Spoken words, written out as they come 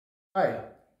Hi,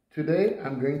 today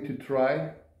I'm going to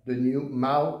try the new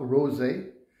Mahou Rose,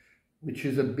 which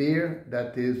is a beer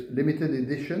that is limited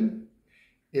edition.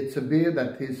 It's a beer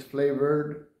that is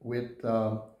flavored with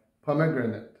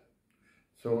pomegranate.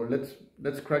 So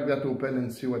let's crack that open and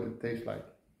see what it tastes like.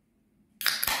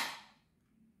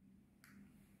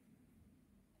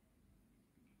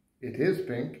 It is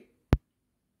pink,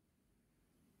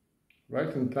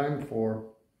 right in time for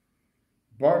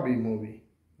Barbie movie.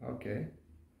 Okay.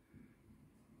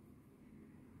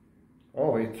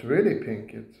 Oh, it's really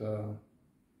pink. It's a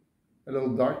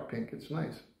little dark pink. It's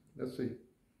nice. Let's see.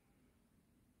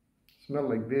 Smell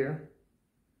like beer.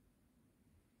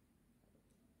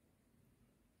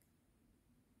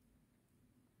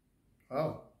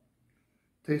 Oh,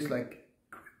 tastes like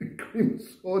cream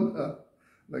soda.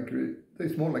 Like it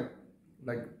tastes more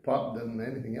like pop than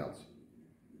anything else.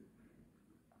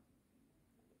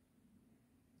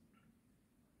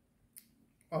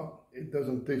 Oh, it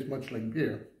doesn't taste much like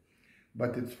beer,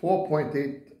 but it's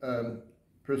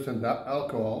 4.8%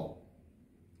 alcohol,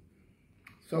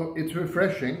 so it's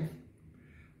refreshing.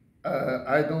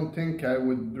 I don't think I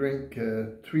would drink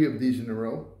 3 of these in a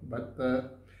row, but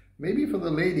maybe for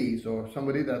the ladies or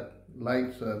somebody that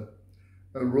likes a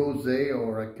rosé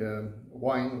or like a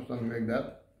wine or something like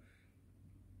that,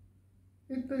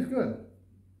 it tastes good.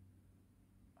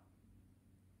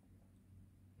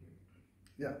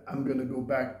 Yeah, I'm gonna go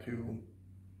back to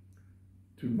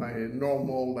my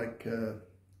normal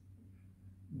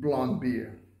blonde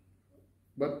beer,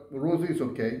 but the rosé is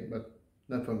okay, but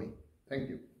not for me. Thank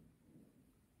you.